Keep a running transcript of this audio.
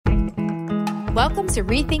Welcome to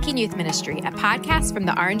Rethinking Youth Ministry, a podcast from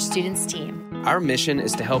the Orange Students team. Our mission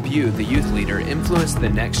is to help you, the youth leader, influence the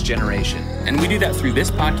next generation. And we do that through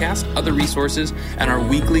this podcast, other resources, and our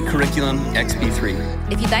weekly curriculum,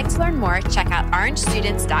 XP3. If you'd like to learn more, check out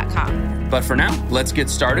orangestudents.com. But for now, let's get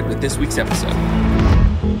started with this week's episode.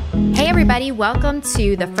 Hey everybody, welcome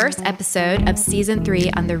to the first episode of Season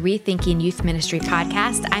 3 on the Rethinking Youth Ministry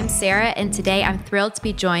podcast. I'm Sarah, and today I'm thrilled to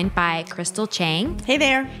be joined by Crystal Chang. Hey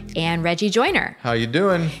there. And Reggie Joyner. How you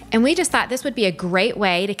doing? And we just thought this would be a great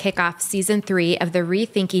way to kick off Season 3 of the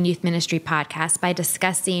Rethinking Youth Ministry podcast by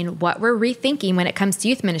discussing what we're rethinking when it comes to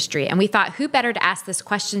youth ministry. And we thought, who better to ask this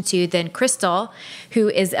question to than Crystal, who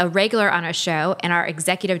is a regular on our show and our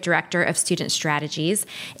executive director of student strategies,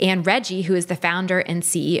 and Reggie, who is the founder and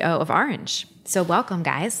CEO of Orange. So welcome,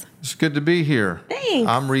 guys. It's good to be here. Thanks.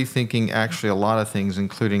 I'm rethinking actually a lot of things,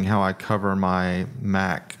 including how I cover my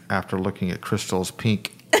Mac after looking at Crystal's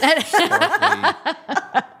pink sparkly.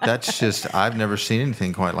 That's just, I've never seen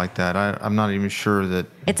anything quite like that. I'm not even sure that...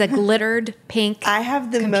 It's a glittered pink I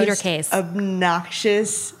have the computer most case.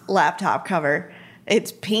 obnoxious laptop cover.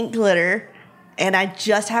 It's pink glitter. And I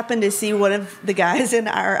just happened to see one of the guys in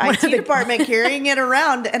our IT department carrying it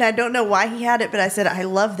around. And I don't know why he had it, but I said, I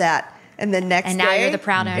love that. And the next And day, now you're the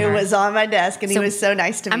proud owner. it was on my desk, and he was so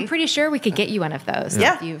nice to me. I'm pretty sure we could get you one of those.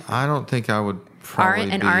 Yeah. If you've- I don't think I would probably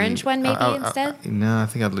An be... orange one maybe instead? No, I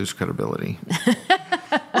think I'd lose credibility.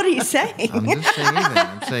 What are you saying? I'm just saying anything.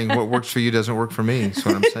 I'm saying what works for you doesn't work for me. That's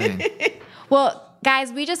what I'm saying. Well,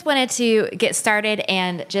 guys, we just wanted to get started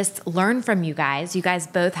and just learn from you guys. You guys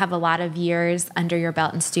both have a lot of years under your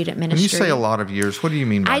belt in student When ministry. you say a lot of years, what do you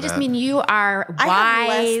mean by that? I just mean you are wise. I have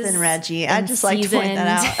less than Reggie. I'd just like to point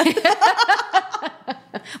that out.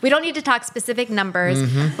 We don't need to talk specific numbers,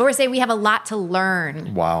 but we're saying we have a lot to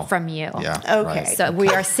learn Wow. from you. Yeah. Okay. right. So we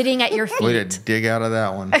are sitting at your Way to feet. dig out of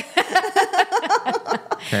that one.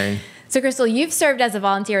 Okay. So, Crystal, you've served as a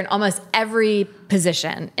volunteer in almost every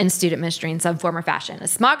position in student ministry in some form or fashion. A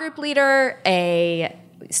small group leader, a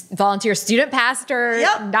volunteer student pastor,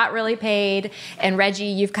 Yep. not really paid. And Reggie,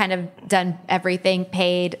 you've kind of done everything,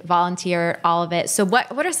 paid, volunteer, all of it. So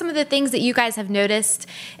what are some of the things that you guys have noticed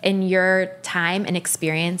in your time and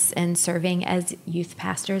experience in serving as youth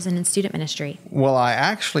pastors and in student ministry? Well, I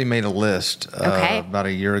actually made a list Okay. about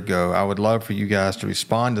a year ago. I would love for you guys to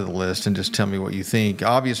respond to the list and just tell me what you think.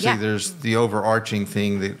 Obviously, Yeah. there's the overarching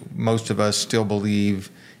thing that most of us still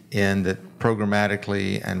believe in, that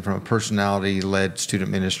programmatically and from a personality-led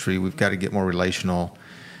student ministry, we've got to get more relational.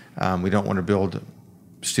 We don't want to build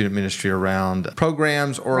student ministry around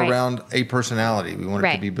programs or Right. around a personality. We want it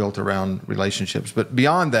Right. to be built around relationships. But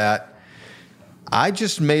beyond that, I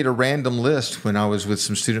just made a random list when I was with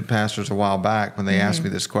some student pastors a while back when they asked me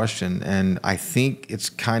this question. And I think it's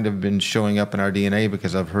kind of been showing up in our DNA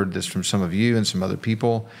because I've heard this from some of you and some other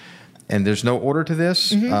people. And there's no order to this.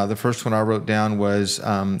 The first one I wrote down was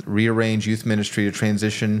rearrange youth ministry to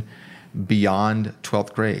transition beyond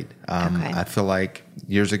 12th grade. Okay. I feel like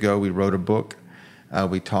years ago we wrote a book.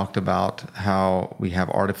 We talked about how we have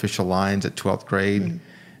artificial lines at 12th grade,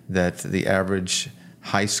 that the average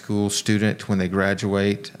high school student, when they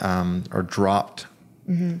graduate, are dropped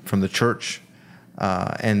from the church.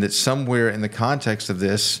 And that somewhere in the context of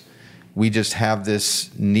this, we just have this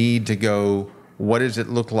need to go, what does it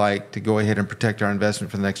look like to go ahead and protect our investment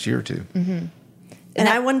for the next year or two? And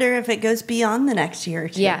I wonder if it goes beyond the next year or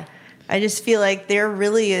two. Yeah. I just feel like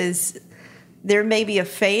there may be a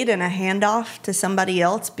fade and a handoff to somebody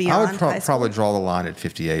else I beyond would high school. probably draw the line at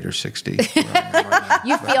 58 or 60. Right now.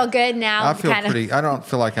 You feel good now? I feel pretty. I don't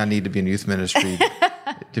feel like I need to be in youth ministry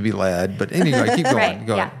to be led. But anyway, keep going. Right,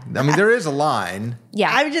 Go yeah. ahead. I mean, there is a line.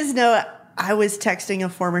 Yeah. I just know I was texting a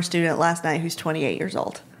former student last night who's 28 years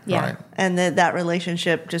old. Yeah. Right. And that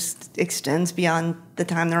relationship just extends beyond the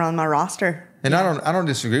time they're on my roster. And I don't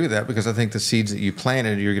disagree with that, because I think the seeds that you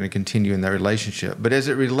planted, you're going to continue in that relationship. But as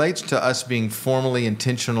it relates to us being formally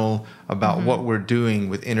intentional about what we're doing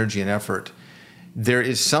with energy and effort, there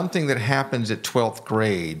is something that happens at 12th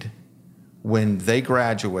grade when they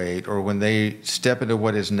graduate or when they step into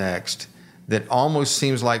what is next that almost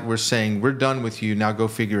seems like we're saying, we're done with you, now go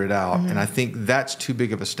figure it out. And I think that's too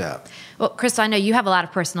big of a step. Well, Crystal, I know you have a lot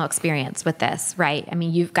of personal experience with this, right? I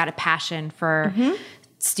mean, you've got a passion for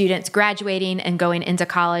students graduating and going into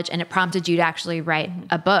college, and it prompted you to actually write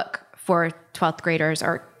a book for 12th graders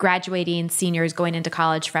or graduating seniors going into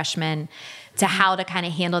college, freshmen, to how to kind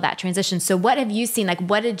of handle that transition. So what have you seen? Like,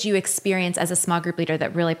 what did you experience as a small group leader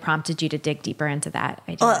that really prompted you to dig deeper into that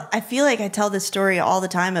idea? Well, I feel like I tell this story all the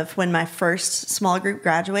time of when my first small group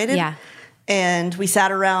graduated. Yeah. And we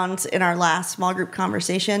sat around in our last small group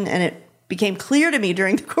conversation, and it became clear to me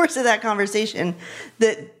during the course of that conversation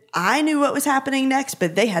that I knew what was happening next,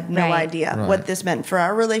 but they had no idea what this meant for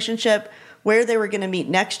our relationship, where they were going to meet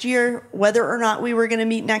next year, whether or not we were going to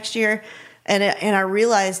meet next year. And I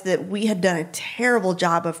realized that we had done a terrible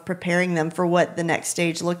job of preparing them for what the next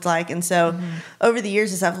stage looked like. And so over the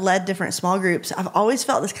years, as I've led different small groups, I've always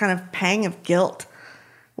felt this kind of pang of guilt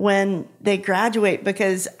when they graduate,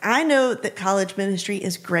 because I know that college ministry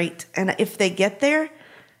is great. And if they get there,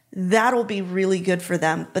 that'll be really good for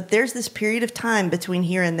them. But there's this period of time between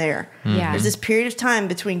here and there. Yeah. There's this period of time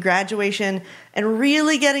between graduation and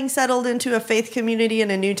really getting settled into a faith community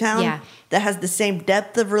in a new town that has the same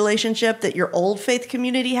depth of relationship that your old faith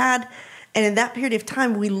community had. And in that period of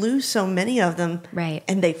time, we lose so many of them. Right.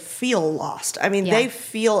 And they feel lost. I mean, they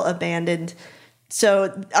feel abandoned.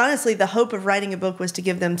 So honestly, the hope of writing a book was to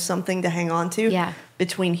give them something to hang on to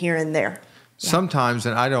between here and there. Sometimes,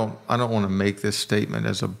 and I don't want to make this statement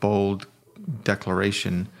as a bold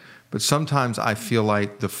declaration, but sometimes I feel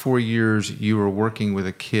like the 4 years you were working with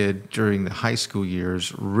a kid during the high school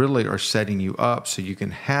years really are setting you up so you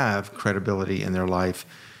can have credibility in their life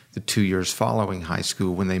the 2 years following high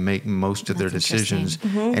school when they make most of their decisions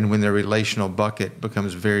and when their relational bucket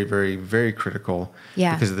becomes very, very, very critical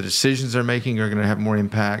because the decisions they're making are going to have more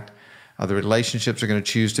impact. The relationships are going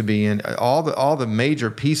to choose to be in. All the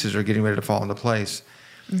major pieces are getting ready to fall into place.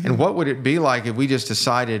 And what would it be like if we just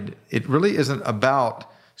decided it really isn't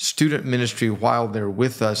about student ministry while they're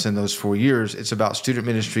with us in those 4 years. It's about student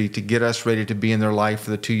ministry to get us ready to be in their life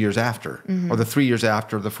for the 2 years after, or the 3 years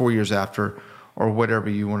after, or the 4 years after, or whatever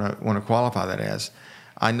you want to qualify that as.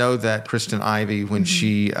 I know that Kristen Ivy, when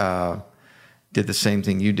she did the same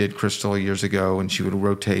thing you did, Crystal, years ago, and she would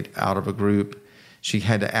rotate out of a group, she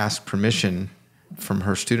had to ask permission from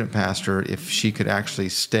her student pastor if she could actually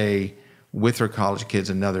stay with her college kids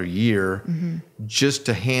another year just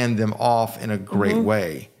to hand them off in a great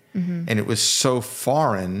way. And it was so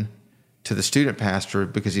foreign to the student pastor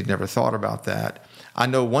because he'd never thought about that. I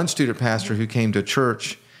know one student pastor who came to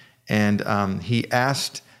church and he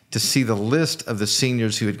asked to see the list of the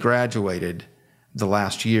seniors who had graduated the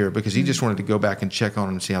last year because he just wanted to go back and check on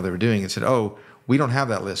them and see how they were doing, and said, "Oh, we don't have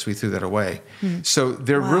that list. We threw that away." So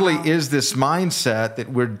there really is this mindset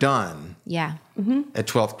that we're done at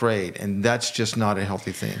 12th grade, and that's just not a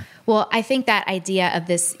healthy thing. Well, I think that idea of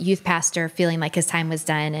this youth pastor feeling like his time was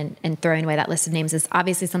done and throwing away that list of names is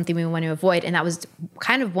obviously something we want to avoid. And that was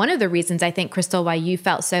kind of one of the reasons, I think, Crystal, why you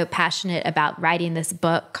felt so passionate about writing this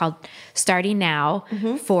book called Starting Now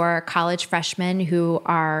for college freshmen who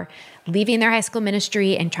are leaving their high school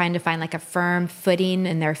ministry and trying to find like a firm footing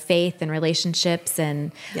in their faith and relationships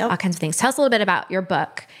and all kinds of things. Tell us a little bit about your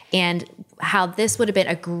book and how this would have been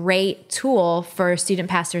a great tool for student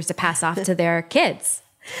pastors to pass off to their kids.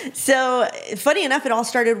 So funny enough, it all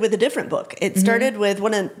started with a different book. It started with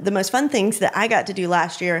one of the most fun things that I got to do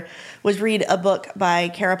last year was read a book by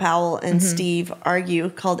Kara Powell and Steve Argue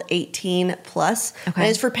called 18 Plus. And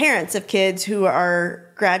it's for parents of kids who are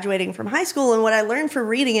graduating from high school. And what I learned from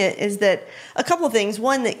reading it is that a couple of things.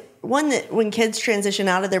 One that when kids transition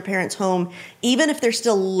out of their parents' home, even if they're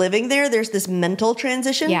still living there, there's this mental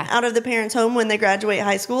transition out of the parents' home when they graduate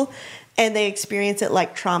high school, and they experience it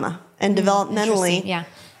like trauma. And developmentally,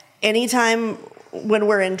 anytime when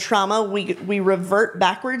we're in trauma, we revert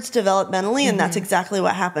backwards developmentally, and that's exactly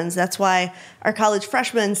what happens. That's why our college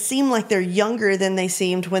freshmen seem like they're younger than they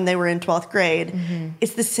seemed when they were in 12th grade.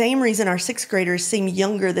 It's the same reason our 6th graders seem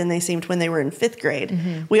younger than they seemed when they were in 5th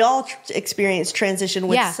grade. We all experience transition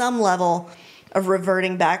with some level of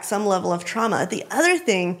reverting back, some level of trauma. The other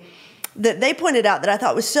thing that they pointed out that I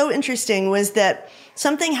thought was so interesting was that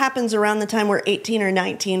something happens around the time we're 18 or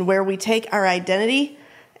 19 where we take our identity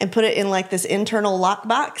and put it in like this internal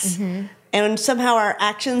lockbox. And somehow our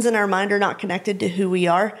actions in our mind are not connected to who we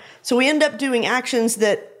are. So we end up doing actions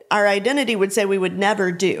that our identity would say we would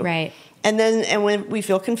never do. Right. And when we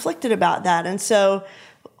feel conflicted about that. And so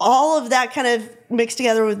all of that kind of mixed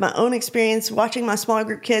together with my own experience, watching my small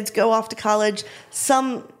group kids go off to college,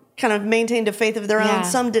 some kind of maintained a faith of their own,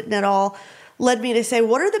 some didn't at all, led me to say,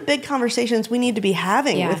 what are the big conversations we need to be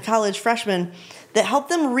having with college freshmen that help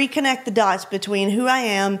them reconnect the dots between who I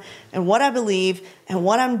am and what I believe and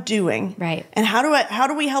what I'm doing? Right. And how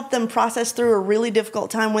do we help them process through a really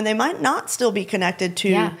difficult time when they might not still be connected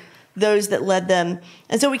to those that led them?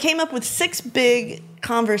 And so we came up with 6 big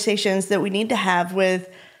conversations that we need to have with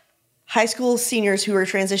high school seniors who are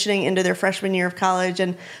transitioning into their freshman year of college.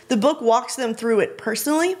 And the book walks them through it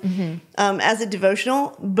personally as a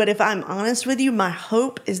devotional. But if I'm honest with you, my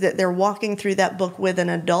hope is that they're walking through that book with an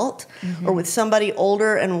adult or with somebody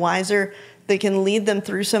older and wiser They can lead them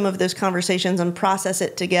through some of those conversations and process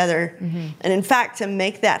it together. And in fact, to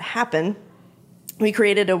make that happen, we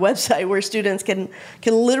created a website where students can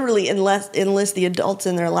literally enlist the adults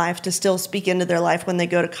in their life to still speak into their life when they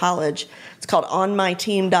go to college. It's called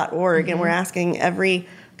onmyteam.org, and we're asking every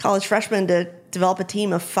college freshman to develop a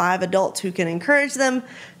team of 5 adults who can encourage them,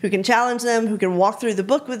 who can challenge them, who can walk through the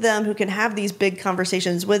book with them, who can have these big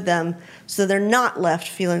conversations with them, so they're not left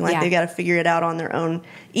feeling like they got to figure it out on their own,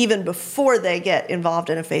 even before they get involved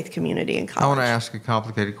in a faith community in college. I want to ask a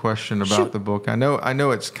complicated question about the book. I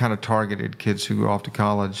know it's kind of targeted kids who go off to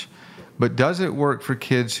college, but does it work for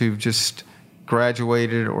kids who've just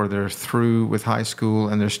graduated or they're through with high school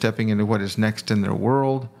and they're stepping into what is next in their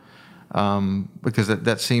world? Because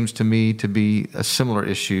that seems to me to be a similar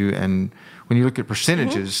issue. And when you look at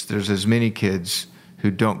percentages, there's as many kids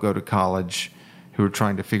who don't go to college who are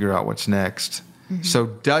trying to figure out what's next. So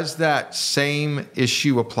does that same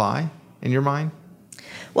issue apply in your mind?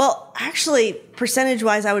 Well, actually,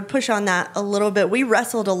 percentage-wise, I would push on that a little bit. We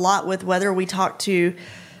wrestled a lot with whether we talk to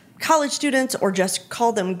college students or just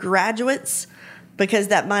call them graduates, because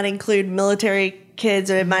that might include military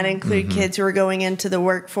kids, or it might include kids who are going into the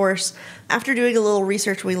workforce. After doing a little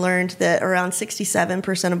research, we learned that around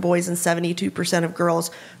 67% of boys and 72% of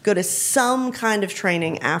girls go to some kind of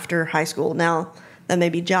training after high school. Now, that may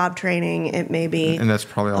be job training, it may be... And that's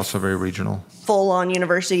probably also very regional. Full-on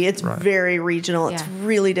university. It's very regional. It's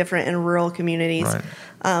really different in rural communities. Right.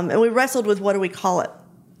 And we wrestled with, what do we call it?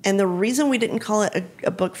 And the reason we didn't call it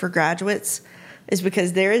a book for graduates is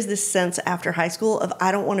because there is this sense after high school of,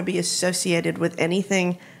 I don't want to be associated with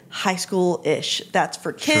anything high school-ish. That's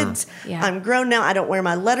for kids. Sure. Yeah. I'm grown now. I don't wear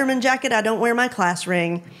my Letterman jacket. I don't wear my class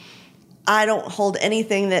ring. I don't hold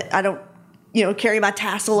anything that, I don't, carry my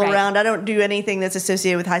tassel around. I don't do anything that's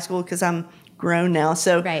associated with high school because I'm grown now.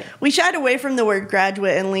 So we shied away from the word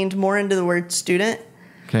graduate and leaned more into the word student.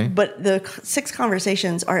 Okay. But the 6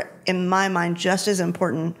 conversations are, in my mind, just as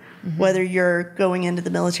important, whether you're going into the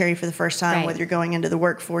military for the first time, whether you're going into the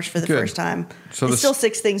workforce for the first time. So it's still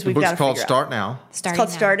 6 things we've got to figure out. The book's called Start Now. It's called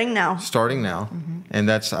Starting Now. Starting Now.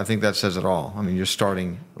 And I think that says it all. I mean, you're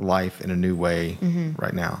starting life in a new way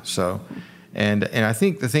right now. So, and I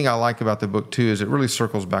think the thing I like about the book, too, is it really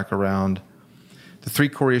circles back around the 3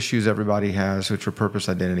 core issues everybody has, which are purpose,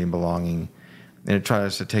 identity, and belonging. And it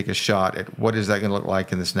tries to take a shot at what is that going to look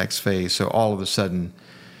like in this next phase. So all of a sudden,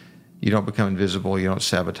 you don't become invisible. You don't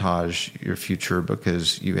sabotage your future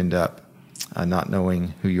because you end up not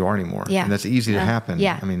knowing who you are anymore. Yeah. And that's easy to happen.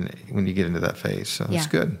 Yeah. I mean, when you get into that phase. So it's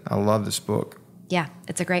good. I love this book. Yeah,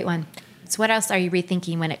 it's a great one. So what else are you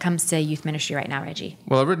rethinking when it comes to youth ministry right now, Reggie?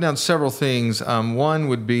 Well, I've written down several things. One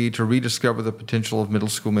would be to rediscover the potential of middle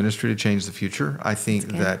school ministry to change the future. I think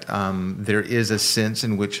that there is a sense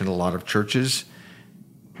in which in a lot of churches,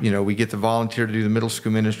 we get the volunteer to do the middle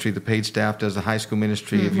school ministry, the paid staff does the high school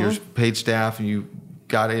ministry. If you're paid staff and you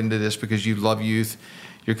got into this because you love youth,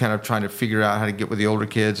 you're kind of trying to figure out how to get with the older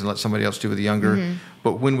kids and let somebody else do with the younger.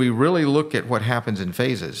 But when we really look at what happens in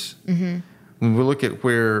phases, when we look at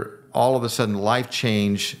where all of a sudden life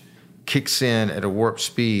change kicks in at a warp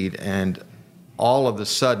speed, and all of a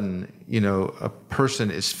sudden, a person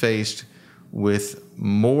is faced with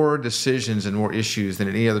more decisions and more issues than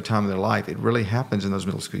at any other time in their life. It really happens in those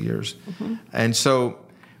middle school years. And so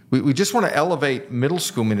we just want to elevate middle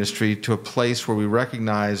school ministry to a place where we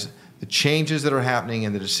recognize the changes that are happening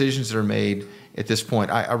and the decisions that are made at this point.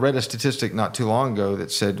 I read a statistic not too long ago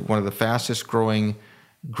that said one of the fastest growing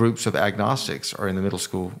groups of agnostics are in the middle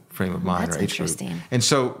school frame of mind or age group. And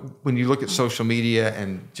so when you look at social media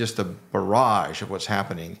and just the barrage of what's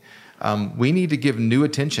happening, we need to give new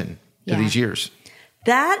attention to these years.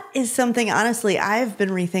 That is something, honestly, I've been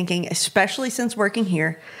rethinking, especially since working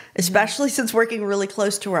here, especially since working really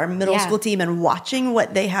close to our middle school team and watching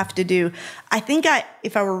what they have to do. I think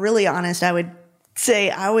if I were really honest, I would say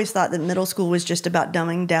I always thought that middle school was just about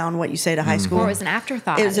dumbing down what you say to high school. Or it was an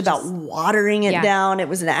afterthought. It was about watering it down. It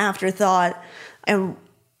was an afterthought. And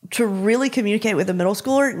to really communicate with a middle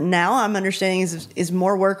schooler, now I'm understanding is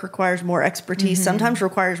more work, requires more expertise, sometimes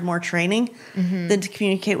requires more training than to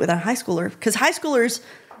communicate with a high schooler. Because high schoolers,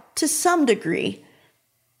 to some degree,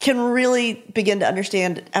 can really begin to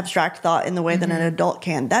understand abstract thought in the way that an adult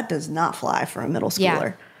can. That does not fly for a middle schooler.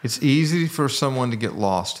 Yeah. It's easy for someone to get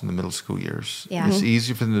lost in the middle school years. Yeah. It's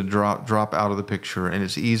easy for them to drop out of the picture, and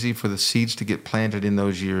it's easy for the seeds to get planted in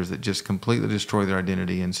those years that just completely destroy their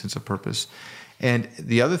identity and sense of purpose. And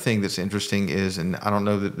the other thing that's interesting is, and I don't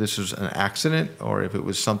know that this was an accident or if it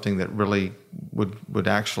was something that really would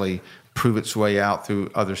actually prove its way out through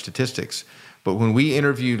other statistics, But when we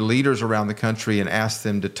interviewed leaders around the country and asked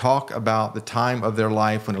them to talk about the time of their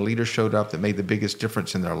life when a leader showed up that made the biggest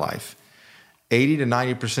difference in their life, 80 to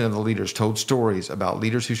 90% of the leaders told stories about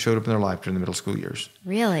leaders who showed up in their life during the middle school years.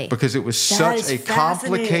 Really? Because it was That such is a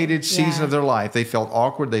complicated season Yeah. of their life. They felt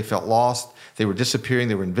awkward. They felt lost. They were disappearing.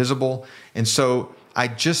 They were invisible. And so I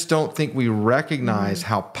just don't think we recognize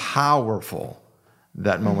how powerful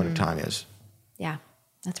that moment of time is. Yeah,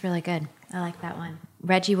 that's really good. I like that one.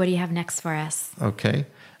 Reggie, what do you have next for us? Okay.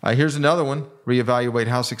 Here's another one. Reevaluate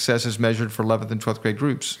how success is measured for 11th and 12th grade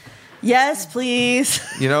groups. Yes, please.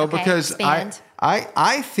 You know, Okay, because expand.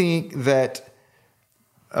 I think that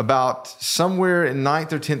about somewhere in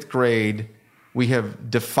 9th or 10th grade, we have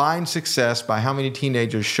defined success by how many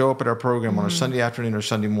teenagers show up at our program on a Sunday afternoon or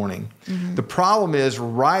Sunday morning. The problem is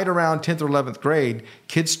right around 10th or 11th grade,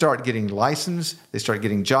 kids start getting licensed, they start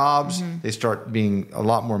getting jobs, they start being a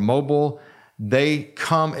lot more mobile. They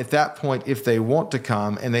come at that point if they want to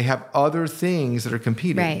come, and they have other things that are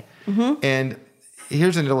competing. Right. And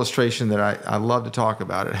here's an illustration that I love to talk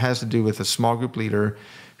about. It has to do with a small group leader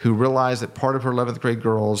who realized that part of her 11th grade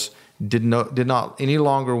girls did not any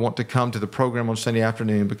longer want to come to the program on Sunday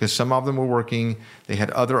afternoon because some of them were working, they had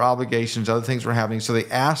other obligations, other things were happening. So they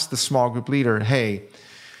asked the small group leader, hey,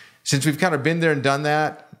 since we've kind of been there and done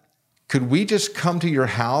that, could we just come to your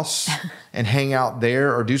house and hang out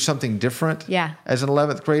there or do something different as an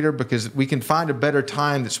 11th grader? Because we can find a better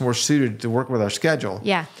time that's more suited to work with our schedule.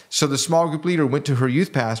 Yeah. So the small group leader went to her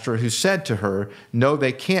youth pastor who said to her, no,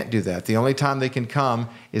 they can't do that. The only time they can come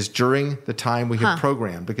is during the time we have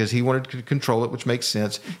programmed, because he wanted to control it, which makes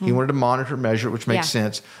sense. He wanted to monitor, measure it, which makes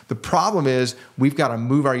sense. The problem is we've got to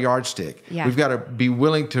move our yardstick. Yeah. We've got to be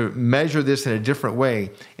willing to measure this in a different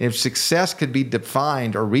way. And if success could be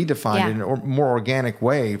defined or redefined in a more organic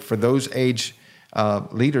way for those age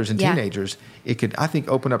leaders and teenagers, it could, I think,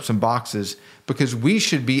 open up some boxes, because we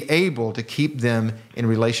should be able to keep them in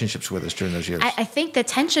relationships with us during those years. I think the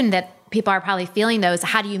tension that people are probably feeling, though, is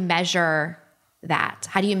how do you measure that?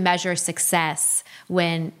 How do you measure success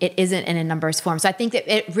when it isn't in a numbers form? So I think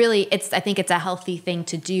that I think it's a healthy thing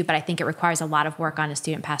to do, but I think it requires a lot of work on a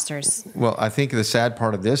student pastor's. Well, I think the sad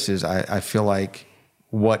part of this is I feel like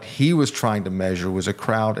what he was trying to measure was a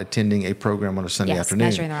crowd attending a program on a Sunday afternoon.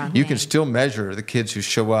 Measuring the wrong You thing. can still measure the kids who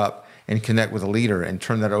show up and connect with a leader and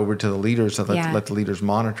turn that over to the leaders and let the leaders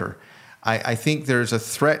monitor. I think there's a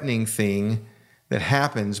threatening thing that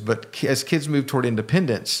happens, but as kids move toward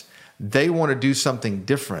independence, they want to do something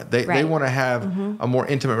different. They want to have a more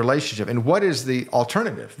intimate relationship. And what is the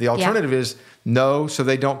alternative? The alternative is no, so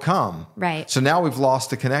they don't come. Right. So now we've lost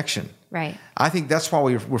the connection. Right. I think that's why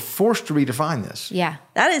we're forced to redefine this. Yeah.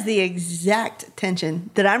 That is the exact tension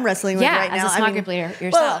that I'm wrestling with right now. as a small group leader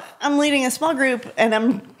yourself. Well, I'm leading a small group, and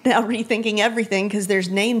I'm now rethinking everything because there's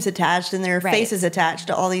names attached and there are faces attached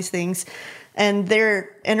to all these things. And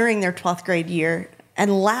they're entering their 12th grade year.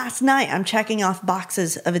 And last night, I'm checking off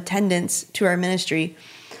boxes of attendance to our ministry.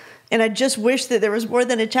 And I just wish that there was more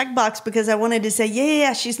than a checkbox, because I wanted to say,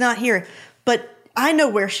 yeah, she's not here. But I know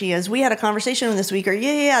where she is. We had a conversation this week, or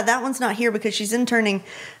that one's not here because she's interning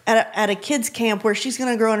at a kids camp where she's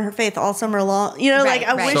going to grow in her faith all summer long. You know,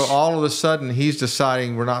 I wish. So all of a sudden he's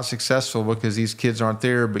deciding we're not successful because these kids aren't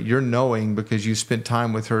there, but you're knowing because you spent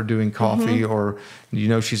time with her doing coffee or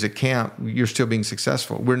she's at camp, you're still being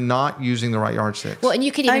successful. We're not using the right yardsticks. Well, and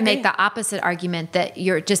you could even make the opposite argument that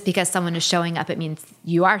just because someone is showing up, it means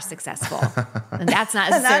you are successful. And that's not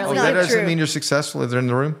necessarily not that doesn't true. mean you're successful if they're in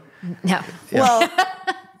the room. No. Well,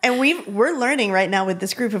 and we're learning right now with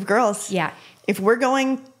this group of girls. Yeah. If we're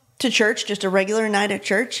going to church, just a regular night at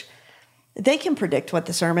church, they can predict what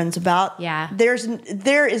the sermon's about. Yeah.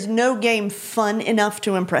 There is no game fun enough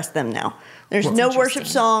to impress them now. There's no worship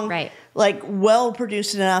song well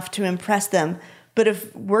produced enough to impress them. But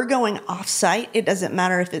if we're going off site, it doesn't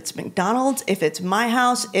matter if it's McDonald's, if it's my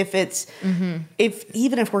house, if it's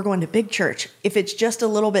even if we're going to big church, if it's just a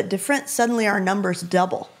little bit different, suddenly our numbers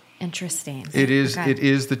double. Interesting. It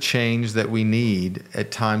is the change that we need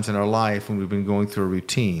at times in our life when we've been going through a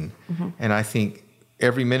routine. And I think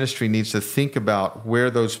every ministry needs to think about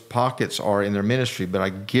where those pockets are in their ministry. But I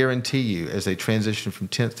guarantee you, as they transition from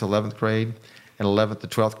 10th to 11th grade and 11th to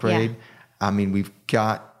 12th grade, we've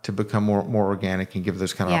got to become more organic and give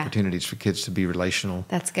those kind of opportunities for kids to be relational.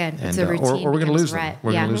 That's good. And, It's a routine. or we're going to lose them.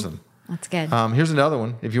 We're going to lose them. That's good. Here's another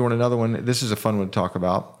one. If you want another one, this is a fun one to talk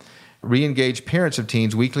about. Re-engage parents of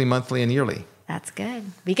teens weekly, monthly, and yearly. That's good.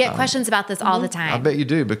 We get questions about this all the time. I bet you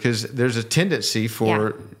do, because there's a tendency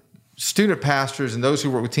for student pastors and those who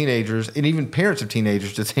work with teenagers and even parents of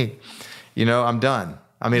teenagers to think, I'm done.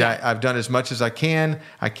 I mean, I've done as much as I can.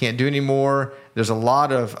 I can't do any more. There's a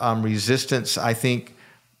lot of resistance, I think,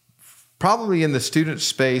 probably in the student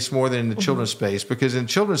space more than in the children's space, because in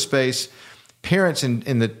children's space, parents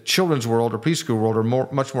in the children's world or preschool world are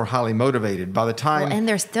much more highly motivated. By the time, and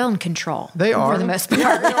they're still in control. They are for the most part.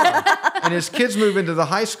 Yeah, they are. And as kids move into the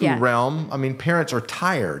high school Yeah. realm, I mean, parents are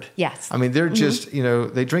tired. Yes. I mean, they're just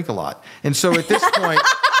they drink a lot, and so at this point.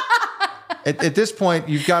 At this point,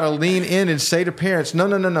 you've got to lean in and say to parents,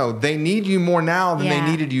 no. They need you more now than they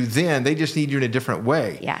needed you then. They just need you in a different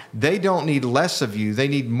way. Yeah. They don't need less of you. They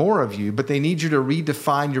need more of you, but they need you to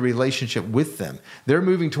redefine your relationship with them. They're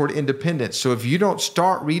moving toward independence. So if you don't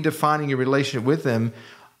start redefining your relationship with them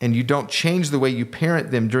and you don't change the way you parent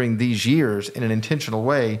them during these years in an intentional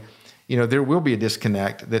way, there will be a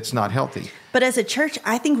disconnect that's not healthy. But as a church,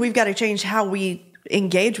 I think we've got to change how we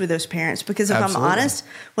engage with those parents, because if Absolutely. I'm honest,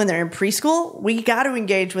 when they're in preschool, we got to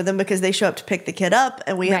engage with them because they show up to pick the kid up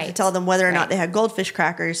and we have to Right. tell them whether or not Right. they had goldfish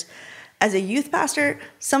crackers. As a youth pastor,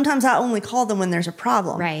 sometimes I only call them when there's a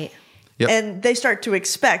problem. Right. Yep. And they start to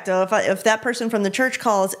expect, if that person from the church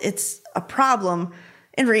calls, it's a problem.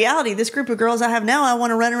 In reality, this group of girls I have now, I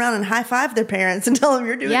want to run around and high five their parents and tell them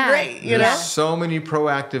you're doing Yeah. great. You Yeah. know? So many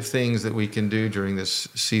proactive things that we can do during this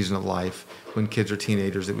season of life when kids are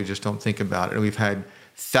teenagers that we just don't think about. And we've had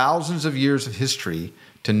thousands of years of history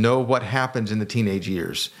to know what happens in the teenage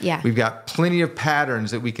years. Yeah. We've got plenty of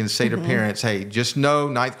patterns that we can say to parents, hey, just know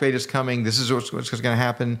ninth grade is coming. This is what's going to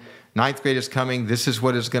happen. Ninth grade is coming. This is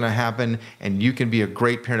what is going to happen. And you can be a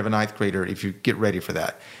great parent of a ninth grader if you get ready for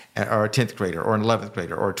that, or a 10th grader, or an 11th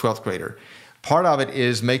grader, or a 12th grader. Part of it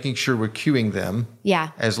is making sure we're cueing them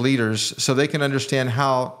as leaders so they can understand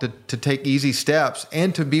how to take easy steps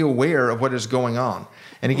and to be aware of what is going on.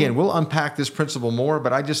 And again, we'll unpack this principle more,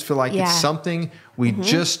 but I just feel like it's something we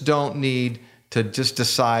just don't need to just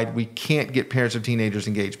decide we can't get parents of teenagers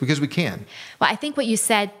engaged, because we can. Well, I think what you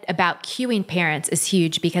said about cueing parents is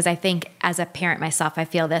huge, because I think as a parent myself, I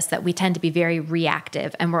feel that we tend to be very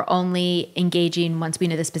reactive and we're only engaging once we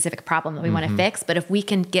know the specific problem that we want to fix. But if we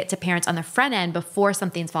can get to parents on the front end before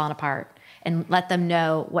something's fallen apart and let them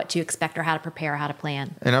know what to expect or how to prepare, or how to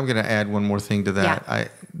plan. And I'm going to add one more thing to that.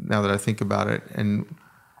 Now that I think about it, and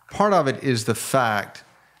part of it is the fact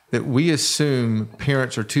that we assume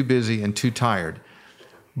parents are too busy and too tired,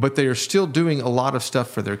 but they are still doing a lot of stuff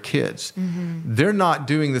for their kids. They're not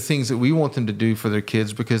doing the things that we want them to do for their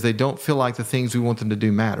kids because they don't feel like the things we want them to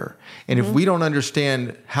do matter. And if we don't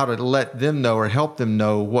understand how to let them know or help them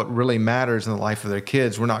know what really matters in the life of their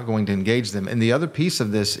kids, we're not going to engage them. And the other piece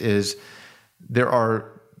of this is there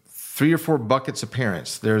are 3 or 4 buckets of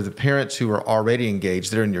parents. There are the parents who are already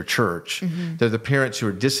engaged. They're in your church. They're the parents who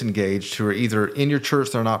are disengaged, who are either in your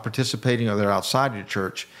church, they're not participating, or they're outside your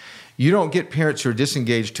church. You don't get parents who are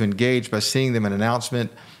disengaged to engage by sending them an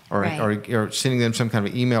announcement or sending them some kind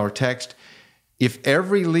of email or text. If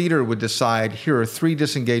every leader would decide, here are 3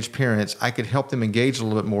 disengaged parents, I could help them engage a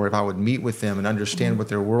little bit more if I would meet with them and understand what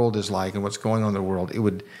their world is like and what's going on in their world, it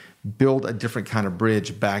would build a different kind of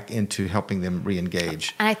bridge back into helping them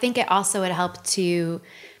re-engage. And I think it also would help to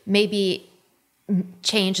maybe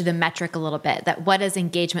change the metric a little bit, that what does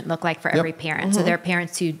engagement look like for every parent? So there are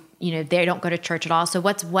parents who, they don't go to church at all. So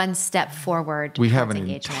what's one step forward? We have towards an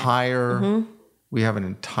engagement?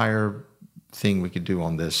 entire thing we could do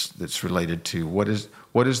on this that's related to what is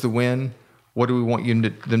the win? What do we want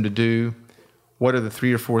them to do? What are the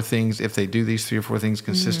 3 or 4 things, if they do these 3 or 4 things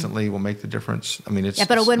consistently, will make the difference? I mean,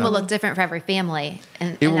 but a win will look different for every family.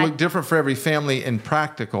 It will look different for every family and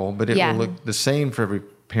practical, but it will look the same for every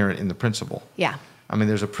parent in the principle. Yeah. I mean,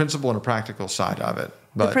 there's a principle and a practical side of it.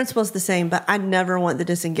 But The principle's the same, but I never want the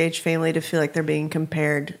disengaged family to feel like they're being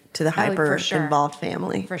compared to the for hyper sure. involved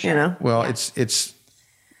family. For sure. You know? Well,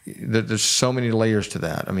 there's so many layers to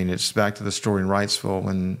that. I mean, it's back to the story in Wrightsville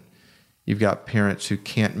when you've got parents who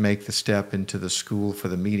can't make the step into the school for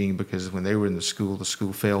the meeting because when they were in the school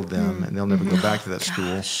failed them, and they'll never go back to that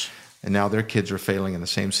school. And now their kids are failing in the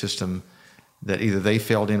same system that either they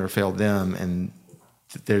failed in or failed them, and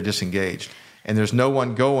they're disengaged. And there's no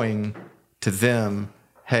one going to them,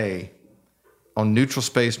 hey, on neutral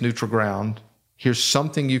space, neutral ground, here's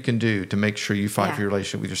something you can do to make sure you fight for your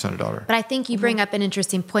relationship with your son or daughter. But I think you bring up an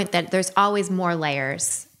interesting point that there's always more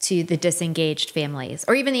layers to the disengaged families,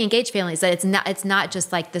 or even the engaged families, that it's not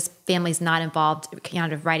just like this family's not involved,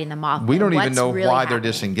 kind of writing them off. We don't even What's know really why they're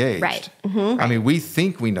happening. disengaged. Right. I mean, we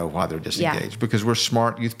think we know why they're disengaged because we're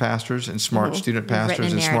smart youth pastors and smart student We've written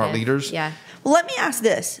pastors a and smart narrative. leaders. Yeah. Well, let me ask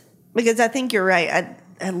this, because I think you're right.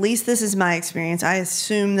 At least this is my experience. I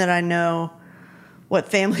assume that I know what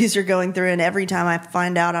families are going through, and every time I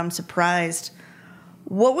find out, I'm surprised.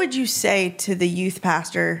 What would you say to the youth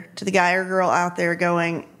pastor, to the guy or girl out there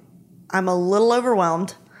going, I'm a little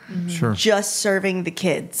overwhelmed Sure. just serving the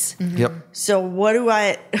kids. Yep. So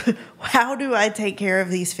how do I take care of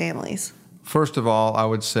these families? First of all, I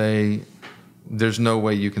would say there's no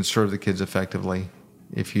way you can serve the kids effectively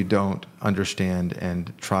if you don't understand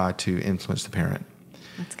and try to influence the parent.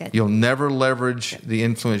 That's good. You'll never leverage the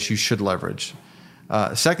influence you should leverage.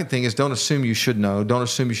 Second thing is, don't assume you should know. Don't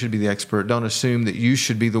assume you should be the expert. Don't assume that you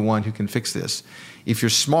should be the one who can fix this. If you're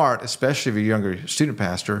smart, especially if you're a younger student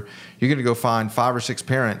pastor, you're going to go find 5 or 6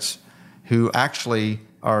 parents who actually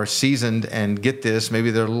are seasoned and get this.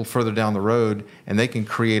 Maybe they're a little further down the road, and they can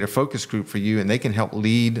create a focus group for you, and they can help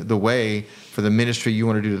lead the way for the ministry you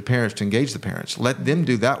want to do to the parents, to engage the parents. Let them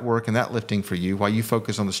do that work and that lifting for you while you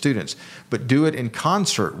focus on the students. But do it in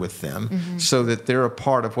concert with them so that they're a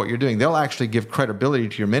part of what you're doing. They'll actually give credibility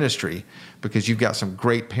to your ministry because you've got some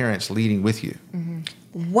great parents leading with you.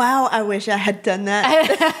 Wow, I wish I had done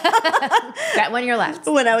that Got 1 year left.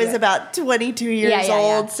 when I was about 22 years Yeah.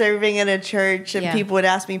 old, serving in a church, and Yeah. people would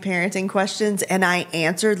ask me parenting questions, and I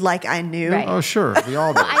answered like I knew. Right. Oh, sure. We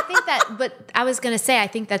all do. I think that, but I was going to say, I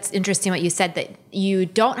think that's interesting what you said, that you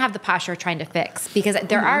don't have the posture of trying to fix, because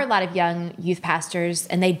there are a lot of young youth pastors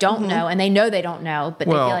and they don't know, and they know they don't know, but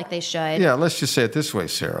they feel like they should. Yeah, let's just say it this way,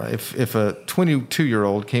 Sarah. If a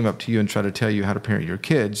 22-year-old came up to you and tried to tell you how to parent your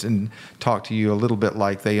kids and talk to you a little bit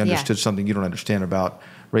like they understood something you don't understand about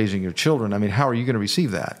raising your children, I mean, how are you going to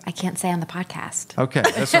receive that? I can't say on the podcast. Okay,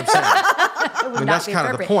 that's what I'm saying. I mean, that's be kind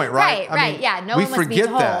of the appropriate. point, right? Right, yeah. No we one must be forget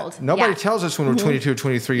told. that. Nobody Yeah. tells us when we're 22 or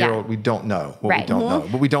 23-year-old we don't know what we Right. don't know,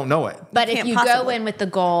 but we don't know it. But if Can't you go possibly. in with the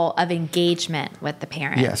goal of engagement with the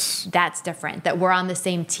parent, Yes. that's different. That we're on the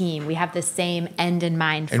same team. We have the same end in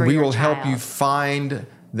mind for And we your will help child. you find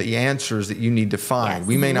the answers that you need to find. Yes.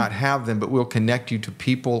 We may not have them, but we'll connect you to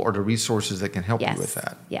people or to resources that can help Yes. you with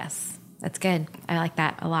that. Yes. That's good. I like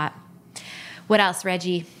that a lot. What else,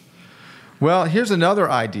 Reggie? Well, here's another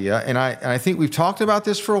idea, and I think we've talked about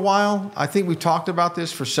this for a while. I think we've talked about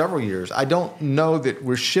this for several years. I don't know that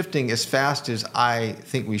we're shifting as fast as I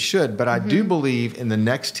think we should, but I do believe in the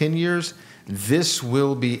next 10 years, this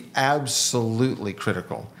will be absolutely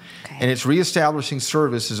critical. Okay. And it's reestablishing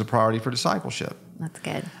service as a priority for discipleship. That's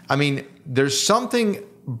good. I mean, there's something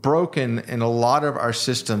broken in a lot of our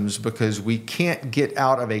systems because we can't get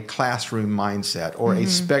out of a classroom mindset or a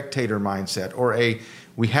spectator mindset or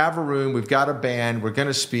we have a room, we've got a band, we're going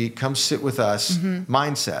to speak, come sit with us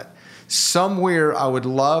mindset. Somewhere I would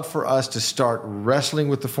love for us to start wrestling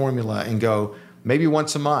with the formula and go, maybe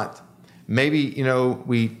once a month. Maybe,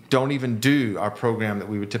 we don't even do our program that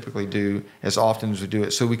we would typically do as often as we do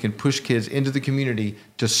it, so we can push kids into the community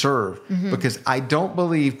to serve. Because I don't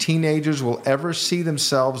believe teenagers will ever see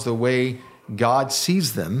themselves the way God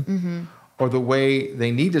sees them or the way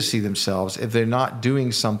they need to see themselves if they're not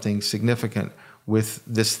doing something significant with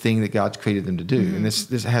this thing that God's created them to do. And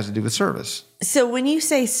this has to do with service. So when you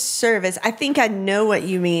say service, I think I know what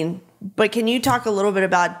you mean, but can you talk a little bit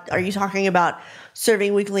about, are you talking about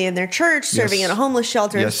serving weekly in their church, serving Yes. in a homeless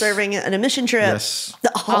shelter, Yes. serving in a mission trip? Yes.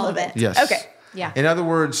 All of it. Yes. Okay. Yeah. In other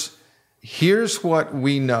words, here's what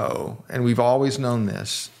we know, and we've always known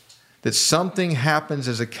this, that something happens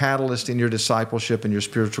as a catalyst in your discipleship and your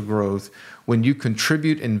spiritual growth when you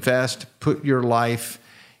contribute, invest, put your life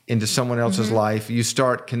into someone else's life. You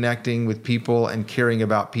start connecting with people and caring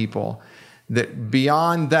about people. That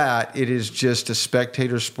beyond that, it is just a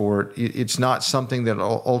spectator sport. It's not something that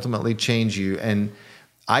will ultimately change you. And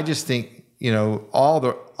I just think,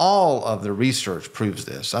 all of the research proves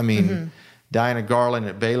this. I mean, Diana Garland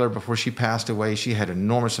at Baylor, before she passed away, she had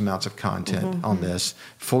enormous amounts of content on this.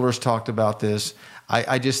 Fuller's talked about this.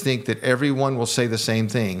 I just think that everyone will say the same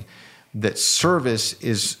thing, that service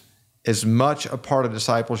is as much a part of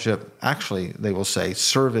discipleship. Actually, they will say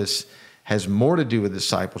service has more to do with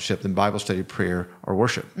discipleship than Bible study, prayer, or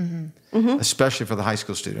worship, especially for the high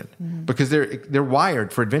school student, because they're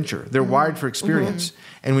wired for adventure. They're wired for experience.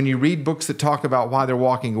 And when you read books that talk about why they're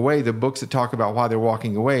walking away, the books that talk about why they're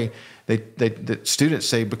walking away, the students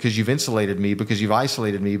say, because you've insulated me, because you've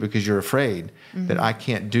isolated me, because you're afraid that I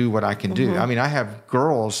can't do what I can do. I mean, I have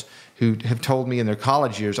girls who have told me in their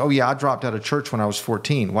college years, oh yeah, I dropped out of church when I was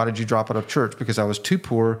 14. Why did you drop out of church? Because I was too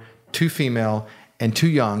poor, too female, and too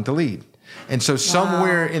young to lead. And so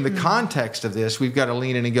somewhere in the context of this, we've got to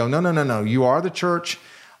lean in and go, no. You are the church.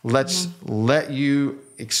 Let's let you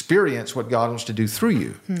experience what God wants to do through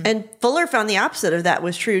you. And Fuller found the opposite of that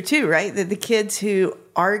was true too, right? That the kids who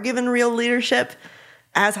are given real leadership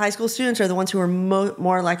as high school students are the ones who are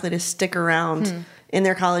more likely to stick around in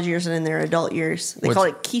their college years and in their adult years. They call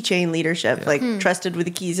it keychain leadership, like trusted with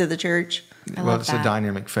the keys of the church. Well, it's a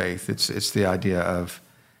dynamic faith. It's the idea of,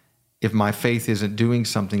 if my faith isn't doing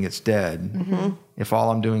something, it's dead. Mm-hmm. If all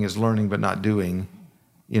I'm doing is learning but not doing,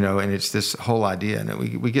 and it's this whole idea,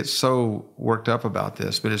 and we get so worked up about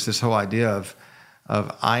this, but it's this whole idea of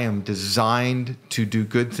I am designed to do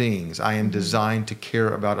good things. I am designed to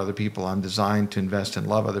care about other people. I'm designed to invest and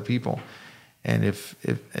love other people. And if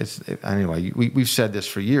anyway, we've said this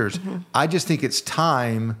for years. Mm-hmm. I just think it's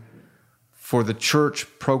time for the church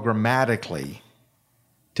programmatically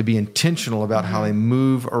to be intentional about how they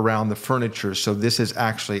move around the furniture, so this is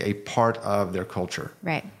actually a part of their culture.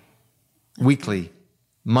 Right. Weekly,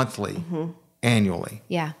 monthly, annually.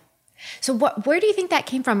 Yeah. So where do you think that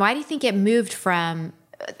came from? Why do you think it moved from?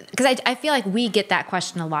 Because I feel like we get that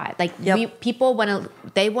question a lot. Like people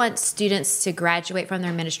want students to graduate from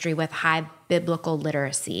their ministry with high biblical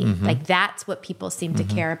literacy. Like that's what people seem to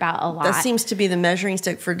care about a lot. That seems to be the measuring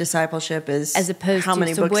stick for discipleship, is as opposed how to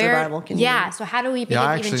many books of the Bible can you read. So how do we even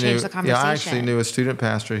change the conversation? Yeah, I actually knew a student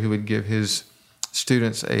pastor who would give his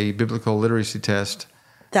students a biblical literacy test.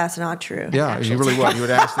 That's not true. Yeah, he really would. He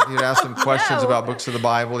would ask them questions about books of the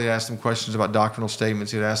Bible. He'd ask them questions about doctrinal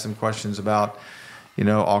statements. He'd ask them questions about,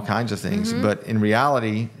 all kinds of things. But in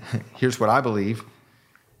reality, here's what I believe.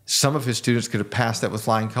 Some of his students could have passed that with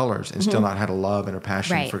flying colors and still not had a love and a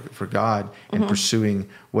passion for God and pursuing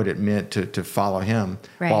what it meant to follow him,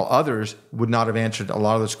 while others would not have answered a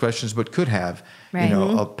lot of those questions, but could have,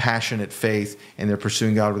 a passionate faith, and they're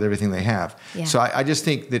pursuing God with everything they have. Yeah. So I just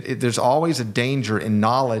think that there's always a danger in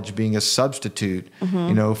knowledge being a substitute,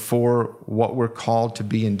 for what we're called to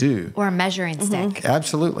be and do. Or a measuring stick.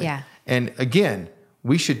 Absolutely. Yeah. And again,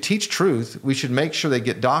 we should teach truth. We should make sure they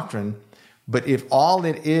get doctrine. But if all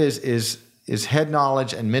it is head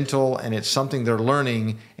knowledge and mental, and it's something they're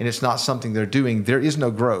learning and it's not something they're doing, there is no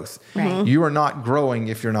growth. Right. You are not growing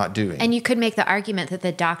if you're not doing. And you could make the argument that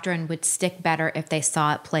the doctrine would stick better if they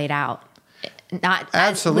saw it played out, not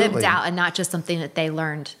Absolutely. lived out, and not just something that they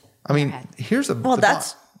learned. I mean, here's the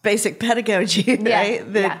That's basic pedagogy,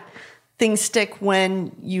 right? That things stick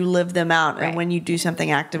when you live them out and when you do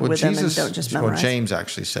something active with them and don't just memorize. Well, James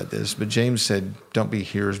actually said this, but James said, "Don't be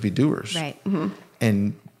hearers, be doers." Right.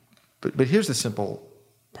 And but here's the simple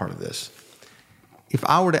part of this. If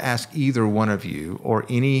I were to ask either one of you or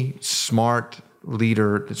any smart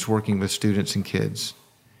leader that's working with students and kids,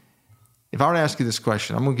 if I were to ask you this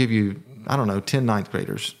question, I'm going to give you, 10 ninth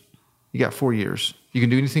graders. You got 4 years. You can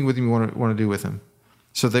do anything with them you want to do with them.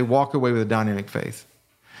 So they walk away with a dynamic faith.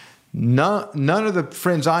 None of the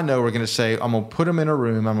friends I know are going to say, I'm going to put them in a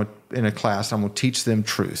room, in a class, I'm going to teach them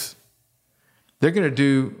truth. They're going to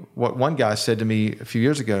do what one guy said to me a few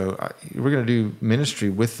years ago, we're going to do ministry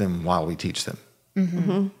with them while we teach them.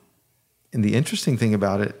 And the interesting thing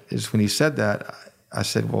about it is when he said that, I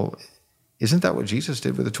said, well, isn't that what Jesus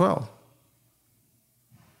did with the 12?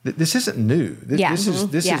 This isn't new.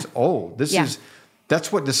 This is old.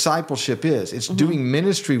 That's what discipleship is. It's doing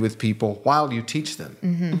ministry with people while you teach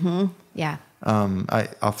them. Yeah.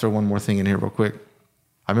 I'll throw one more thing in here real quick.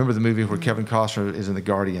 I remember the movie where Kevin Costner is in The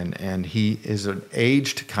Guardian, and he is an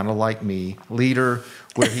aged, kind of like me, leader,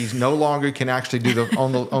 where he's no longer can actually do the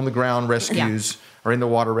on the ground rescues or in the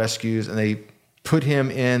water rescues, and they put him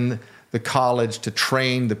in the college to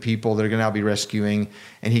train the people that are going to now be rescuing,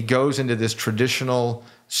 and he goes into this traditional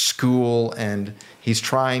school, and he's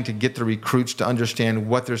trying to get the recruits to understand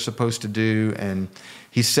what they're supposed to do, and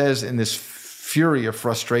he says in this fury of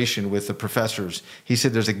frustration with the professors, he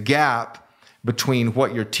said there's a gap between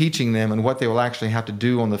what you're teaching them and what they will actually have to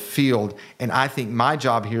do on the field. And I think my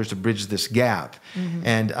job here is to bridge this gap.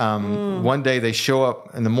 And one day they show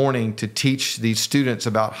up in the morning to teach these students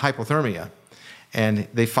about hypothermia. And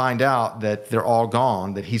they find out that they're all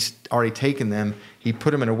gone, that he's already taken them. He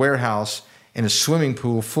put them in a warehouse in a swimming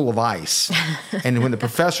pool full of ice. And when the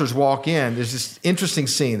professors walk in, there's this interesting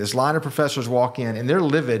scene. This line of professors walk in, and they're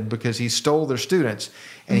livid because he stole their students.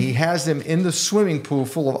 And he has them in the swimming pool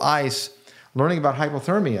full of ice learning about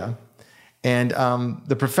hypothermia. And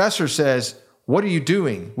the professor says, what are you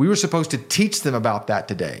doing? We were supposed to teach them about that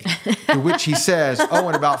today. To which he says,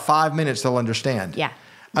 in about 5 minutes, they'll understand. Yeah.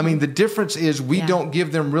 I mean, the difference is we don't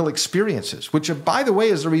give them real experiences, which, by the way,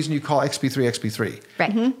 is the reason you call XP3.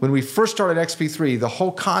 Right. When we first started XP3, the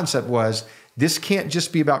whole concept was this can't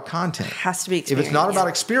just be about content. It has to be experience. If it's not about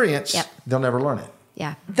experience, they'll never learn it.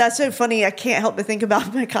 Yeah. That's so funny. I can't help but think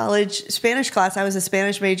about my college Spanish class. I was a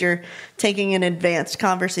Spanish major taking an advanced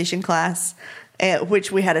conversation class, which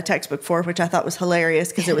we had a textbook for, which I thought was hilarious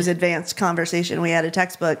because it was advanced conversation. We had a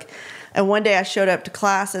textbook. And one day I showed up to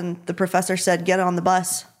class and the professor said, get on the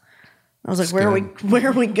bus. I was like, where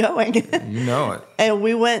are we going? You know it. And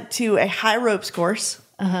we went to a high ropes course.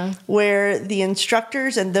 where the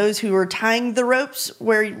instructors and those who were tying the ropes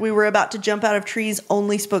where we were about to jump out of trees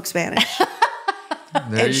only spoke Spanish.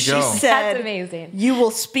 There And you she go. said, That's amazing. "You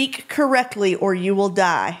will speak correctly or you will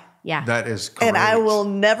die." Yeah. That is great. And I will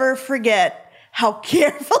never forget how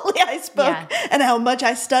carefully I spoke Yeah. and how much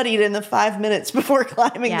I studied in the 5 minutes before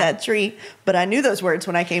climbing Yeah. that tree. But I knew those words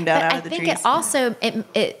when I came down But out I of the think trees. it also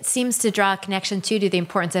it seems to draw a connection too to the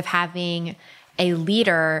importance of having a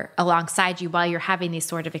leader alongside you while you're having these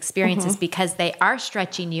sort of experiences because they are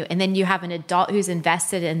stretching you, and then you have an adult who's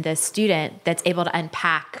invested in this student that's able to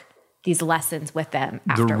unpack these lessons with them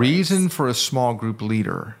The afterwards. reason for a small group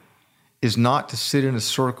leader is not to sit in a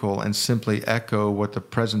circle and simply echo what the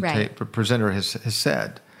Right. presenter has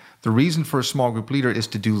said. The reason for a small group leader is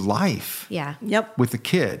to do life Yeah. Yep. with the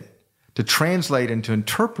kid, to translate and to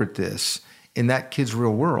interpret this in that kid's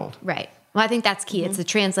real world. Right. Well, I think that's key. It's the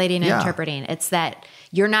translating and Yeah. interpreting. It's that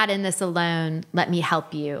you're not in this alone. Let me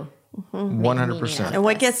help you. 100%. And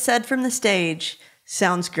what gets said from the stage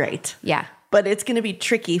sounds great. Yeah. But it's going to be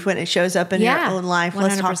tricky when it shows up in your own life.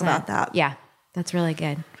 Let's talk 100%. about that. Yeah. That's really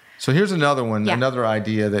good. So here's another one, Yeah. another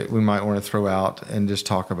idea that we might want to throw out and just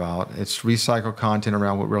talk about. It's recycle content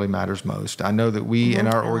around what really matters most. I know that we in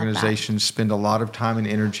our organization spend a lot of time and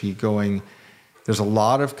energy going, there's a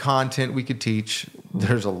lot of content we could teach.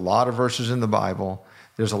 There's a lot of verses in the Bible.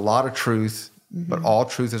 There's a lot of truth, but all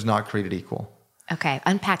truth is not created equal. Okay.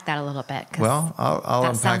 Unpack that a little bit. 'Cause Well, I'll that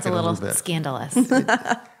unpack sounds it a little bit. scandalous.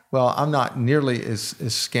 Well, I'm not nearly as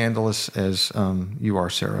scandalous as you are,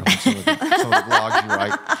 Sarah, on some of the blogs you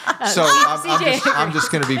write. So I'm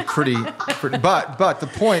just going to be pretty. But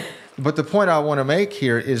the point I want to make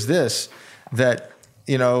here is this: that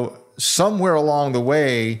somewhere along the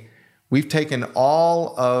way, we've taken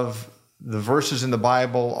all of the verses in the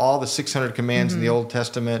Bible, all the 600 commands in the Old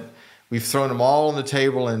Testament, we've thrown them all on the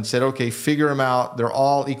table and said, okay, figure them out. They're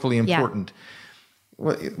all equally important.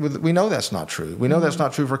 Well, we know that's not true. We know that's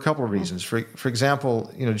not true for a couple of reasons. For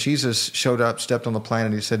example, Jesus showed up, stepped on the planet,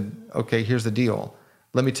 and he said, okay, here's the deal.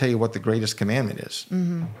 Let me tell you what the greatest commandment is.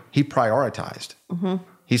 He prioritized.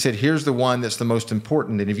 He said, here's the one that's the most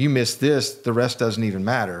important. And if you miss this, the rest doesn't even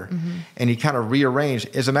matter. And he kind of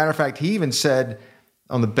rearranged. As a matter of fact, he even said,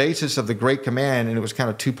 on the basis of the great command, and it was kind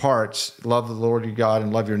of two parts, love the Lord your God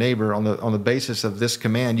and love your neighbor, on the basis of this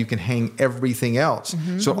command, you can hang everything else.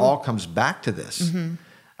 So it all comes back to this.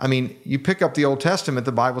 I mean, you pick up the Old Testament,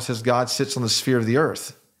 the Bible says God sits on the sphere of the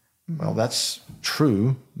earth. Well, that's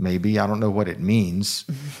true, maybe. I don't know what it means,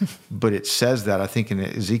 but it says that, I think, in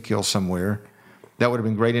Ezekiel somewhere. That would have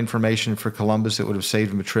been great information for Columbus. It would have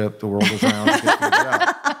saved him a trip. The world was round.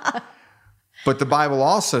 But the Bible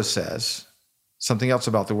also says something else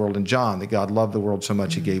about the world in John, that God loved the world so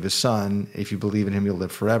much he gave his son. If you believe in him, you'll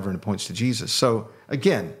live forever, and it points to Jesus. So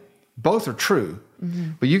again, both are true,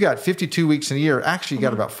 but you got 52 weeks in a year. Actually, you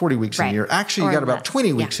got about 40 weeks in a year. Actually, you got about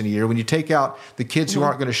 20 weeks in a year. When you take out the kids who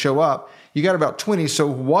aren't going to show up, you got about 20. So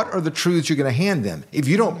what are the truths you're going to hand them? If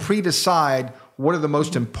you don't pre-decide what are the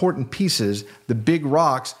most important pieces, the big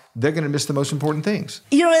rocks, they're going to miss the most important things.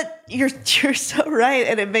 You know what? You're so right.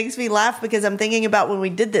 And it makes me laugh because I'm thinking about when we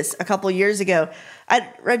did this a couple of years ago.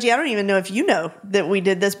 Reggie, I don't even know if you know that we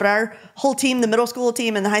did this, but our whole team, the middle school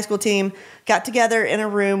team and the high school team, got together in a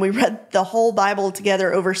room. We read the whole Bible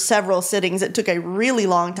together over several sittings. It took a really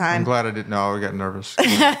long time. I'm glad I didn't know. I got nervous.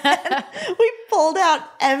 We pulled out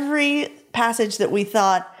every passage that we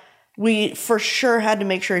thought we for sure had to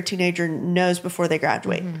make sure a teenager knows before they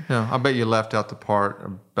graduate. Yeah, I bet you left out the part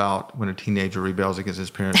about when a teenager rebels against his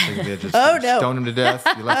parents. They just Oh, no. stone him to death.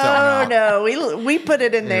 You left that one out. No, we put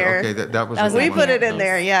it in there. Okay, that was was the We one. put it in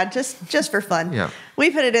there, yeah, just for fun. Yeah. We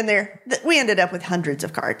put it in there. We ended up with hundreds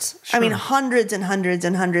of cards. I mean, hundreds and hundreds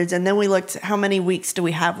and hundreds. And then we looked, how many weeks do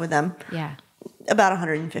we have with them? Yeah. About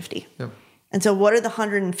 150. Yep. And so what are the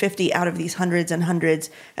 150 out of these hundreds and hundreds?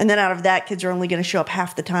 And then out of that, kids are only going to show up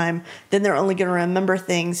half the time. Then they're only going to remember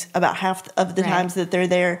things about half of the times that they're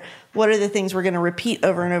there. What are the things we're going to repeat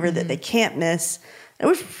over and over that they can't miss? It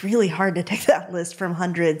was really hard to take that list from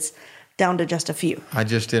hundreds down to just a few. I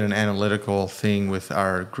just did an analytical thing with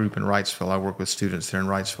our group in Wrightsville. I work with students there in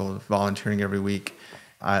Wrightsville, volunteering every week.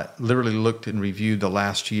 I literally looked and reviewed the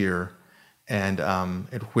last year and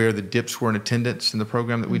at where the dips were in attendance in the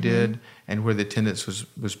program that we did and where the attendance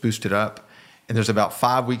was boosted up. And there's about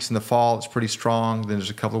 5 weeks in the fall it's pretty strong. Then there's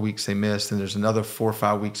a couple of weeks they missed. And there's another 4 or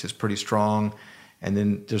 5 weeks it's pretty strong. And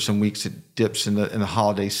then there's some weeks it dips in the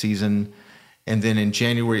holiday season. And then in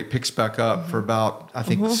January it picks back up for about, I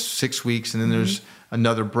think, 6 weeks. And then there's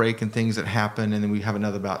another break and things that happen. And then we have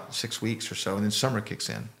another about 6 weeks or so. And then summer kicks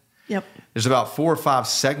in. Yep. There's about 4 or 5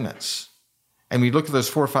 segments and we look at those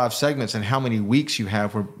 4 or 5 segments and how many weeks you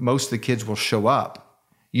have where most of the kids will show up,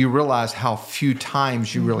 you realize how few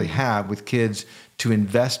times you really have with kids to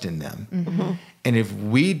invest in them. And if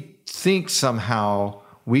we think somehow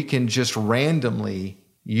we can just randomly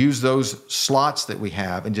use those slots that we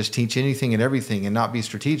have and just teach anything and everything and not be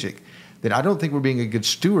strategic, then I don't think we're being a good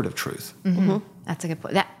steward of truth. That's a good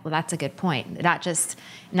point. That's a good point.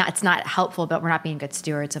 It's not helpful, but we're not being good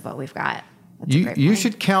stewards of what we've got. That's a great You point.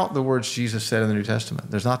 should count the words Jesus said in the New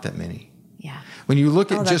Testament. There's not that many. Yeah. When you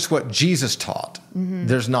look at just what Jesus taught,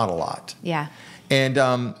 there's not a lot. Yeah. And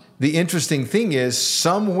the interesting thing is,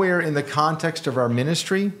 somewhere in the context of our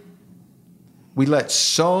ministry, we let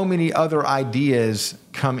so many other ideas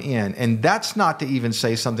come in. And that's not to even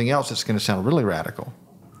say something else that's going to sound really radical.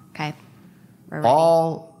 Okay. We're ready.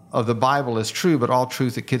 All of the Bible is true, but all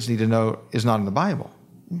truth that kids need to know is not in the Bible.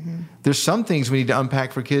 There's some things we need to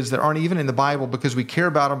unpack for kids that aren't even in the Bible because we care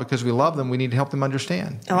about them, because we love them. We need to help them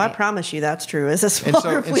understand. Oh, I promise you that's true. As a And small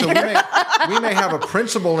so, group and so leader. we may have a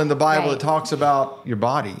principle in the Bible Right. that talks about your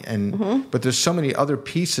body, but there's so many other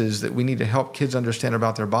pieces that we need to help kids understand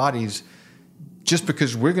about their bodies, just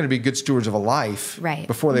because we're going to be good stewards of a life Right.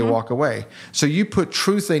 before they walk away. So you put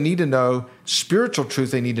truth they need to know, spiritual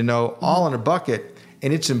truth they need to know, all in a bucket,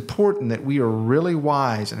 and it's important that we are really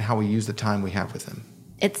wise in how we use the time we have with them.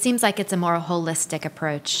 It seems like it's a more holistic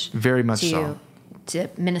approach. Very much to, so. To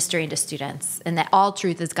ministering to students, and that all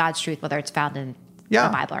truth is God's truth, whether it's found in Yeah,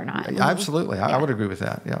 the Bible or not. Absolutely. I would agree with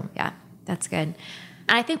that. Yeah. Yeah, that's good.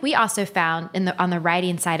 And I think we also found on the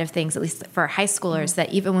writing side of things, at least for high schoolers,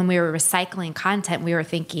 that even when we were recycling content, we were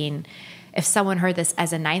thinking, if someone heard this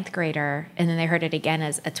as a 9th grader and then they heard it again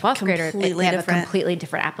as a 12th grader, they have different. a completely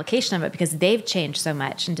different application of it, because they've changed so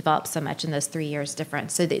much and developed so much in those 3 years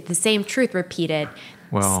difference. So the same truth repeated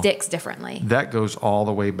sticks differently. That goes all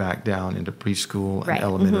the way back down into preschool and Right.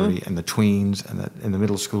 elementary and the tweens and the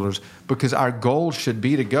middle schoolers, because our goal should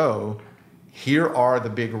be to go, here are the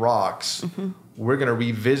big rocks. We're going to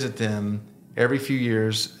revisit them every few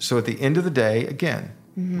years. So at the end of the day, again,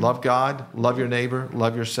 love God, love your neighbor,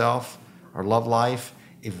 love yourself, or love life.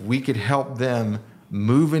 If we could help them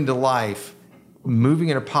move into life, moving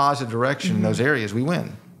in a positive direction in those areas, we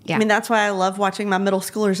win. Yeah. I mean, that's why I love watching my middle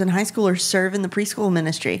schoolers and high schoolers serve in the preschool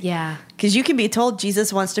ministry. Yeah. Because you can be told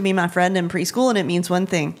Jesus wants to be my friend in preschool, and it means one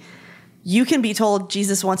thing. You can be told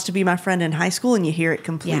Jesus wants to be my friend in high school, and you hear it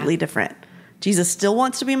completely different. Jesus still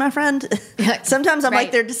wants to be my friend. Sometimes I'm like,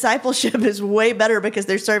 Right. their discipleship is way better because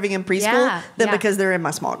they're serving in preschool than because they're in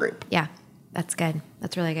my small group. Yeah, that's good.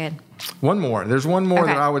 That's really good. One more. There's one more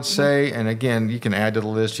Okay. that I would say, and again, you can add to the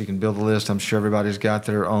list, you can build a list. I'm sure everybody's got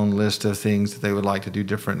their own list of things that they would like to do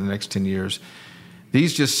different in the next 10 years.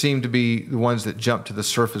 These just seem to be the ones that jump to the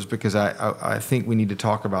surface because I think we need to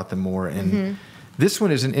talk about them more. And this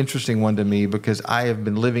one is an interesting one to me because I have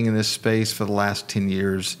been living in this space for the last 10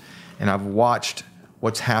 years, and I've watched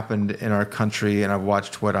what's happened in our country, and I've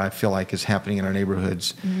watched what I feel like is happening in our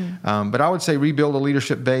neighborhoods. But I would say rebuild a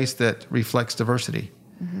leadership base that reflects diversity.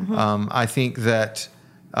 I think that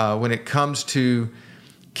when it comes to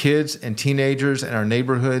kids and teenagers in our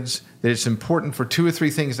neighborhoods, that it's important for 2 or 3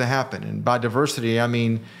 things to happen. And by diversity, I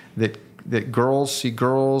mean that girls see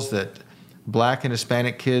girls, that Black and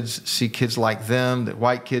Hispanic kids see kids like them, that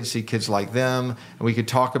white kids see kids like them. And we could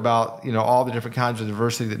talk about, all the different kinds of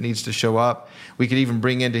diversity that needs to show up. We could even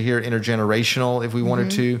bring into here intergenerational if we wanted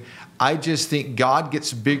to. I just think God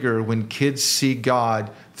gets bigger when kids see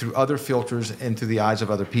God through other filters and through the eyes of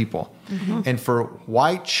other people. And for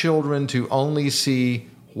white children to only see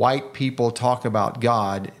white people talk about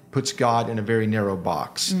God puts God in a very narrow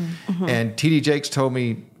box. And T.D. Jakes told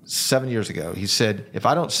me 7 years ago, he said, if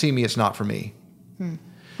I don't see me, it's not for me.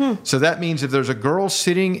 So that means if there's a girl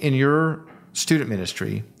sitting in your student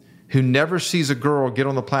ministry who never sees a girl get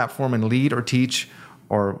on the platform and lead or teach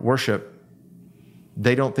or worship,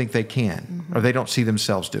 they don't think they can, or they don't see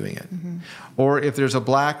themselves doing it. Or if there's a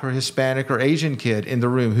Black or Hispanic or Asian kid in the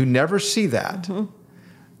room who never see that,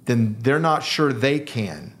 then they're not sure they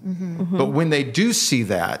can. But when they do see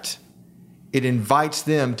that, it invites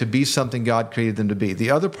them to be something God created them to be.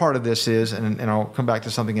 The other part of this is, and I'll come back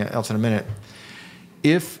to something else in a minute,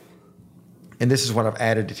 and this is what I've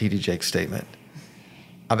added to T.D. Jakes' statement.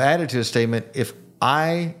 I've added to his statement, if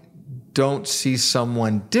I don't see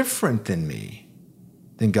someone different than me,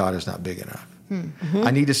 then God is not big enough.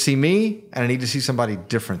 I need to see me, and I need to see somebody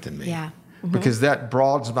different than me. Yeah. Because that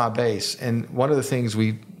broadens my base. And one of the things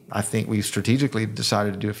I think we strategically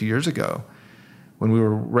decided to do a few years ago when we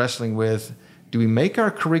were wrestling with, do we make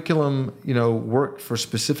our curriculum, work for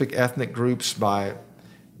specific ethnic groups by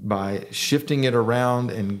by shifting it around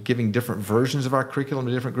and giving different versions of our curriculum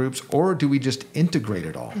to different groups, or do we just integrate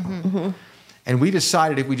it all? And we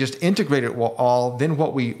decided if we just integrate it all, then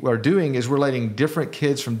what we are doing is we're letting different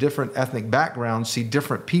kids from different ethnic backgrounds see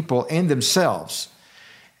different people and themselves.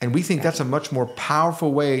 And we think that's a much more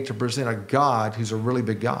powerful way to present a God who's a really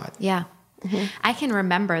big God. Yeah. I can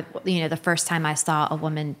remember, the first time I saw a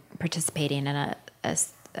woman participating in a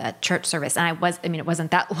church service. And it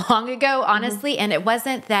wasn't that long ago, honestly. And it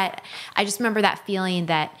wasn't that, I just remember that feeling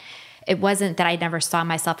that it wasn't that I never saw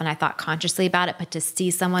myself and I thought consciously about it, but to see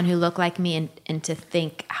someone who looked like me and to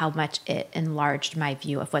think how much it enlarged my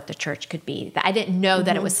view of what the church could be. I didn't know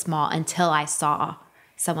that it was small until I saw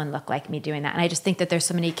someone look like me doing that. And I just think that there's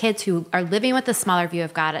so many kids who are living with a smaller view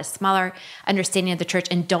of God, a smaller understanding of the church,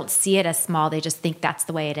 and don't see it as small. They just think that's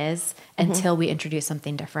the way it is until we introduce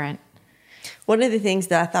something different. One of the things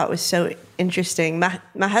that I thought was so interesting, my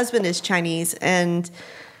husband is Chinese, and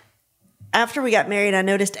after we got married, I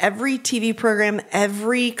noticed every TV program,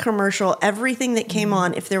 every commercial, everything that came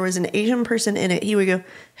on, if there was an Asian person in it, he would go,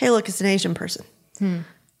 "Hey, look, it's an Asian person." And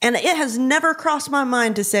it has never crossed my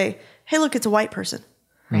mind to say, "Hey, look, it's a white person."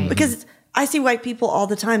 Right. Because I see white people all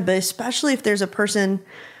the time, but especially if there's a person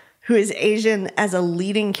who is Asian as a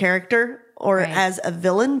leading character or as a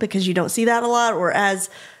villain, because you don't see that a lot, or as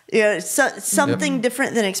something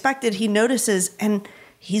different than expected, he notices, and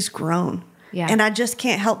he's grown. Yeah. And I just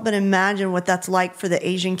can't help but imagine what that's like for the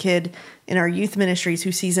Asian kid in our youth ministries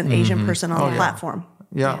who sees an Asian person on the platform.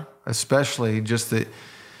 Yeah, especially just the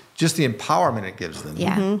empowerment it gives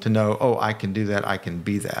them to know, oh, I can do that, I can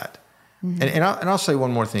be that. And I'll say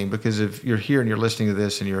one more thing, because if you're here and you're listening to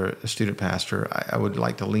this and you're a student pastor, I would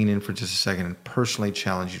like to lean in for just a second and personally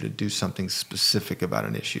challenge you to do something specific about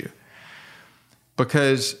an issue.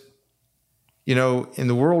 Because in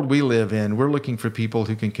the world we live in, we're looking for people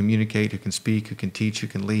who can communicate, who can speak, who can teach, who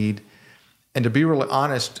can lead. And to be really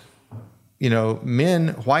honest,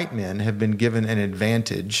 white men have been given an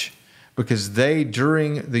advantage because they,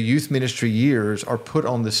 during the youth ministry years, are put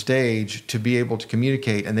on the stage to be able to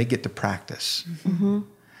communicate, and they get to practice.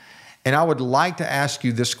 And I would like to ask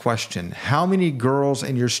you this question. How many girls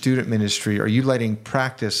in your student ministry are you letting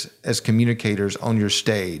practice as communicators on your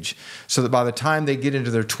stage so that by the time they get into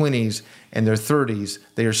their 20s and their 30s,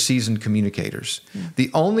 they are seasoned communicators? The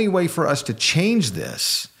only way for us to change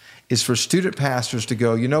this is for student pastors to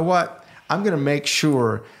go, you know what? I'm going to make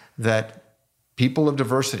sure that people of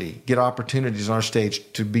diversity get opportunities on our stage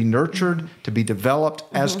to be nurtured, to be developed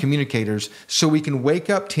as communicators, so we can wake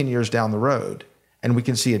up 10 years down the road and we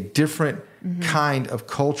can see a different kind of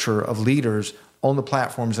culture of leaders on the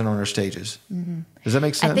platforms and on our stages. Does that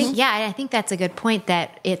make sense? I think that's a good point,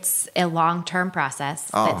 that it's a long-term process,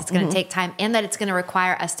 that it's going to take time, and that it's going to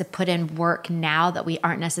require us to put in work now that we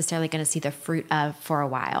aren't necessarily going to see the fruit of for a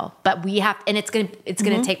while. But we have, and it's going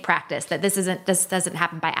to take practice, that this doesn't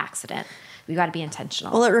happen by accident. We got to be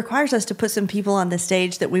intentional. Well, it requires us to put some people on the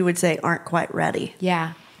stage that we would say aren't quite ready.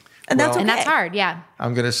 Yeah. And that's okay. And that's hard, yeah.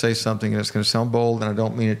 I'm going to say something, and it's going to sound bold, and I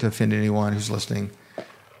don't mean it to offend anyone who's listening,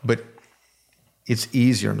 but it's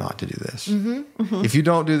easier not to do this. If you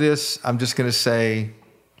don't do this, I'm just going to say,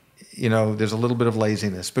 there's a little bit of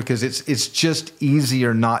laziness, because it's just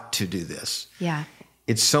easier not to do this. Yeah.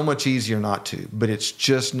 It's so much easier not to, but it's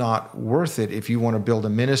just not worth it if you want to build a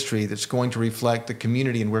ministry that's going to reflect the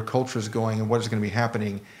community and where culture is going and what is going to be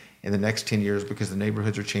happening in the next 10 years, because the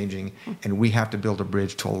neighborhoods are changing and we have to build a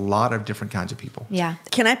bridge to a lot of different kinds of people. Yeah.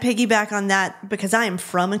 Can I piggyback on that? Because I am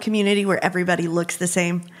from a community where everybody looks the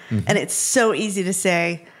same. And it's so easy to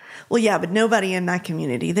say, well, yeah, but nobody in my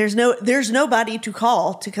community, there's nobody to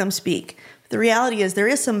call to come speak. The reality is there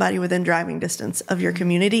is somebody within driving distance of your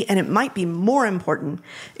community, and it might be more important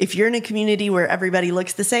if you're in a community where everybody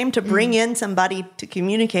looks the same to bring in somebody to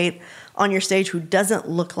communicate on your stage who doesn't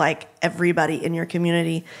look like everybody in your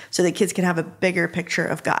community, so that kids can have a bigger picture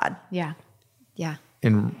of God. Yeah. Yeah.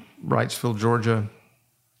 In Wrightsville, Georgia,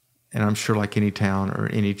 and I'm sure like any town or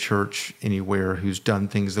any church anywhere who's done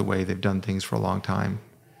things the way they've done things for a long time,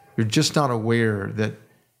 you're just not aware that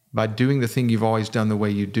by doing the thing you've always done the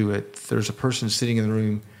way you do it, there's a person sitting in the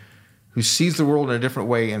room who sees the world in a different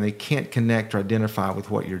way, and they can't connect or identify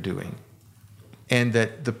with what you're doing. And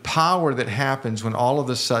that the power that happens when all of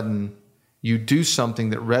a sudden you do something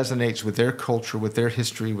that resonates with their culture, with their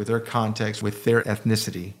history, with their context, with their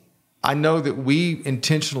ethnicity. I know that we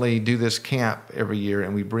intentionally do this camp every year,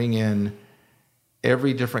 and we bring in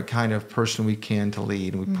every different kind of person we can to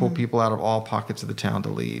lead. And we pull people out of all pockets of the town to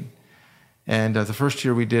lead. And the first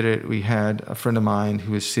year we did it, we had a friend of mine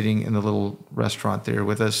who was sitting in the little restaurant there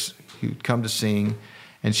with us, who'd come to sing.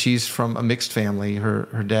 And she's from a mixed family.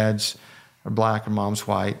 Her dad's are black or mom's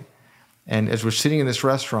white. And as we're sitting in this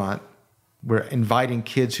restaurant, we're inviting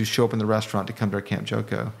kids who show up in the restaurant to come to our Camp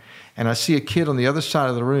Joko. And I see a kid on the other side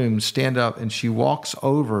of the room stand up, and she walks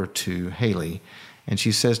over to Haley, and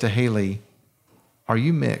she says to Haley, "Are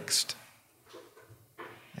you mixed?"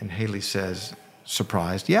 And Haley says,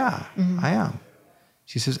 surprised, "Yeah, I am."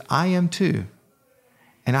 She says, "I am too.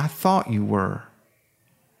 And I thought you were.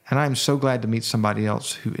 And I'm so glad to meet somebody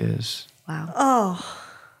else who is." Wow. Oh.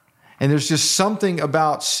 And there's just something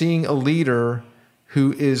about seeing a leader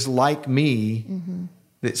who is like me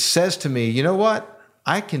that says to me, you know what?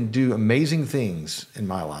 I can do amazing things in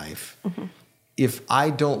my life if I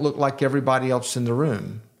don't look like everybody else in the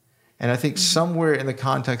room. And I think somewhere in the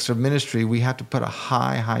context of ministry, we have to put a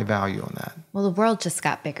high, high value on that. Well, the world just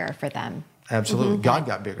got bigger for them. Absolutely. God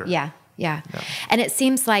got bigger. Yeah. And it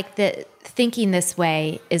seems like that thinking this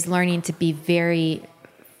way is learning to be very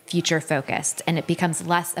future focused, and it becomes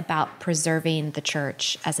less about preserving the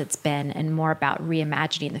church as it's been and more about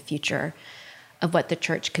reimagining the future of what the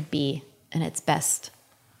church could be in its best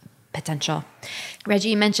potential. Reggie,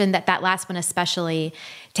 you mentioned that last one especially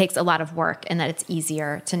takes a lot of work and that it's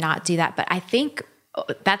easier to not do that. But I think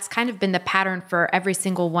that's kind of been the pattern for every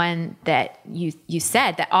single one that you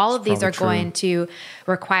said, that all of these are going to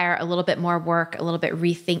require a little bit more work, a little bit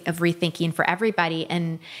rethinking for everybody.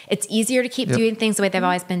 And it's easier to keep doing things the way they've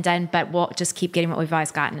always been done, but we'll just keep getting what we've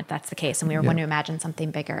always gotten if that's the case. And we want to imagine something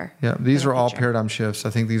bigger. Yeah, these are all paradigm shifts.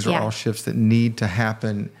 I think these are all shifts that need to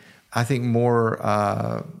happen, I think,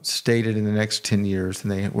 more stated in the next 10 years than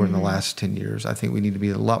they were in the last 10 years. I think we need to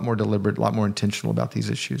be a lot more deliberate, a lot more intentional about these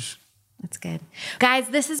issues. That's good. Guys,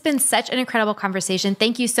 this has been such an incredible conversation.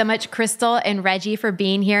 Thank you so much, Crystal and Reggie, for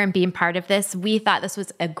being here and being part of this. We thought this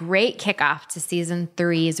was a great kickoff to season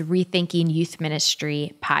 3's Rethinking Youth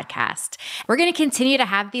Ministry podcast. We're going to continue to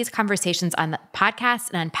have these conversations on the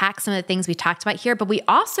podcast and unpack some of the things we talked about here, but we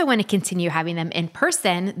also want to continue having them in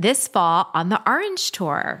person this fall on the Orange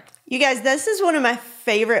Tour. You guys, this is one of my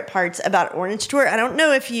favorite parts about Orange Tour. I don't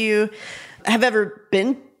know if you have ever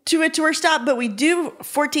been to a tour stop, but we do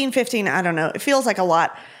 14, 15, I don't know. It feels like a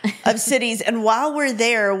lot of cities. And while we're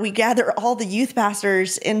there, we gather all the youth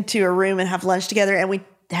pastors into a room and have lunch together. And we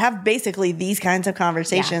have basically these kinds of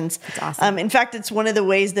conversations. Yeah, it's awesome. In fact, it's one of the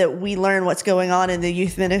ways that we learn what's going on in the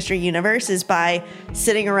youth ministry universe is by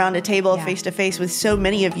sitting around a table face to face with so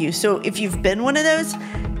many of you. So if you've been one of those,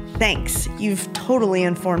 thanks. You've totally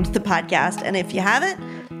informed the podcast. And if you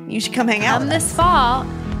haven't, you should come hang out with us. This fall,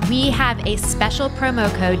 we have a special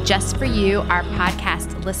promo code just for you, our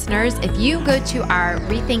podcast listeners. If you go to our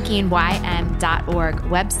rethinkingym.org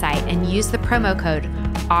website and use the promo code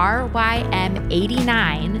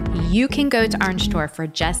RYM89, you can go to Orange Tour for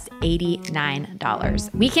just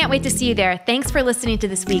 $89. We can't wait to see you there. Thanks for listening to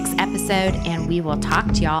this week's episode, and we will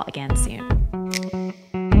talk to y'all again soon.